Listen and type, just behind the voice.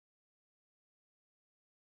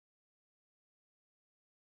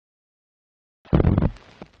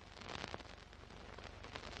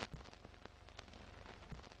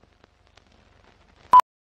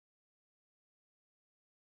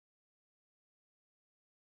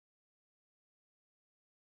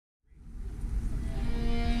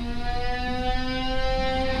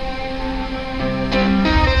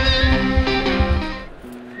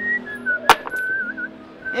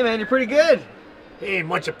pretty good. Hey,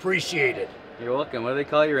 much appreciated. You're welcome. What do they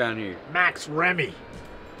call you around here? Max Remy.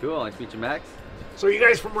 Cool. Nice to meet you, Max. So you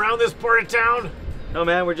guys from around this part of town? No,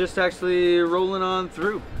 man. We're just actually rolling on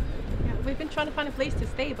through. Yeah, we've been trying to find a place to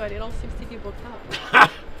stay, but it all seems to be booked up.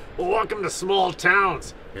 Well, welcome to small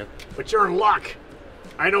towns. Yep. But you're in luck.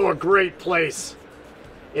 I know a great place.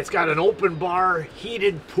 It's got an open bar,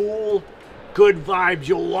 heated pool, good vibes.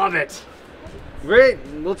 You'll love it. Great.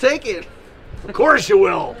 We'll take it. Of course you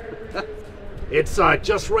will. It's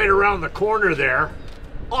just right around the corner there.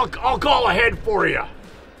 I'll call ahead for you. All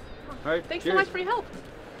right. Thanks cheers. so much for your help.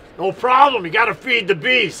 No problem. You gotta feed the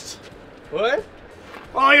beast. What?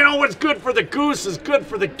 Oh, you know what's good for the goose is good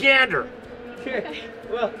for the gander. Okay.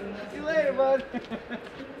 Well, see you later, bud.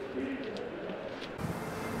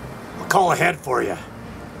 I'll call ahead for you.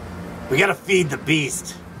 We gotta feed the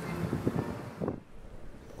beast.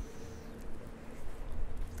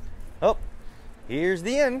 Oh, here's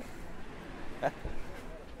the inn.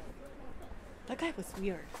 That guy was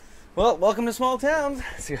weird. Well, welcome to small towns.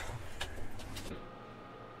 So,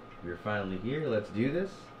 we're finally here. Let's do this.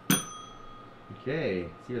 Okay,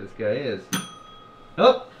 see where this guy is.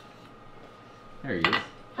 Oh, there he is.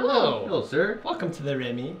 Hello. Hello, sir. Welcome to the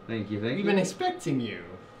Remy. Thank you. Thank We've you. been expecting you.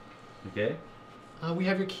 Okay. We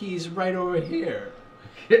have your keys right over here.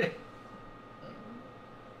 Okay.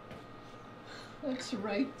 That's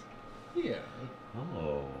right here.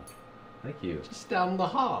 Oh, thank you. Just down the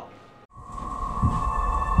hall.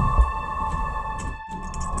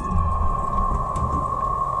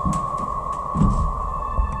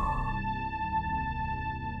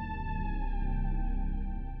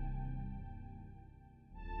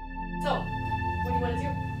 So, what do you want to do?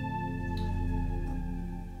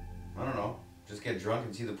 I don't know. Just get drunk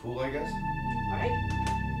and see the pool, I guess? Alright.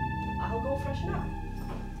 I'll go freshen up.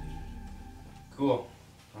 Cool.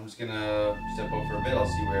 I'm just gonna step out for a bit. I'll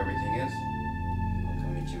see where everything is. I'll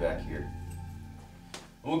come meet you back here.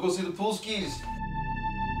 And we'll go see the pool skis.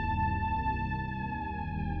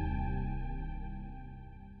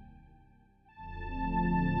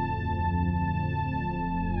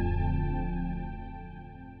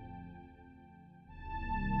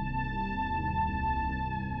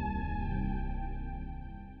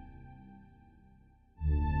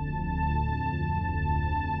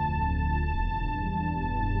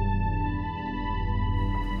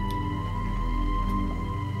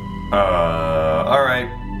 Alright.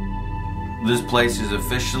 This place is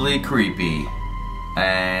officially creepy.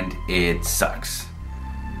 And it sucks.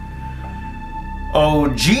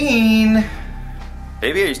 Oh, Gene!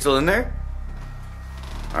 Baby, are you still in there?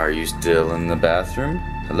 Are you still in the bathroom?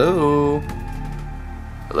 Hello?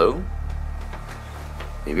 Hello?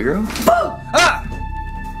 Baby girl? Oh! Ah!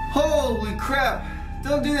 Holy crap!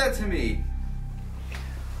 Don't do that to me!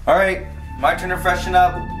 Alright, my turn to freshen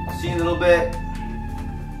up. I'll see you in a little bit.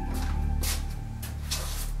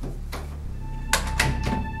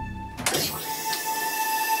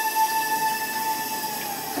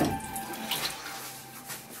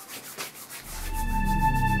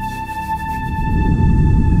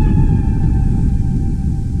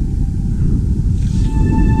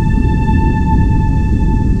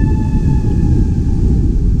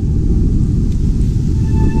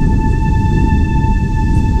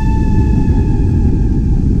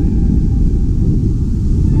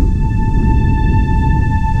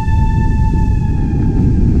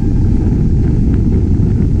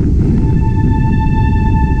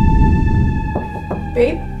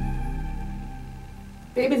 Babe?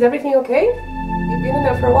 Babe, is everything okay? You've been in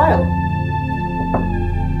there for a while.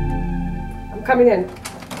 I'm coming in.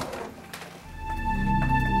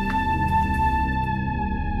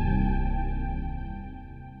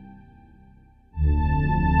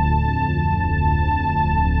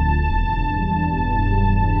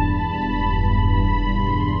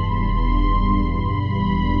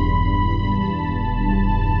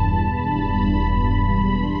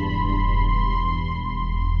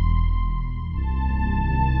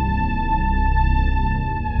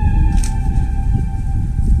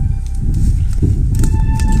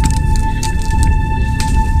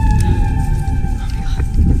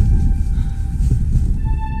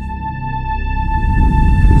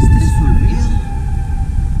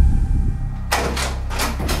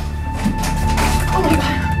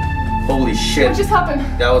 Holy shit. What just happened?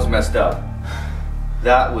 That was messed up.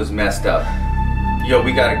 That was messed up. Yo,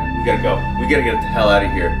 we gotta go. We gotta get the hell out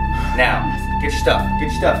of here. Now. Get your stuff.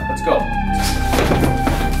 Get your stuff. Let's go.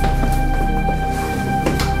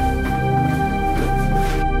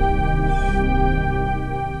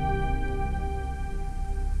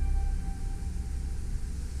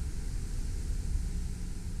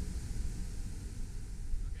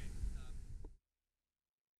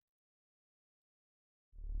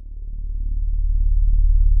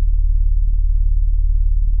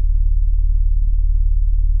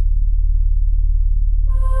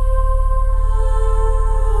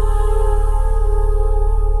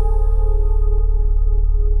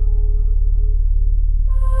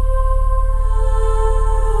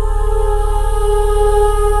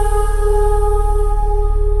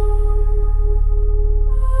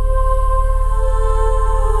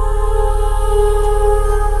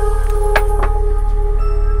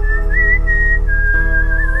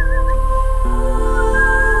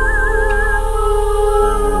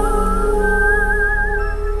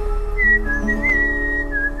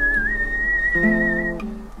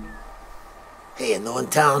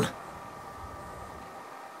 town.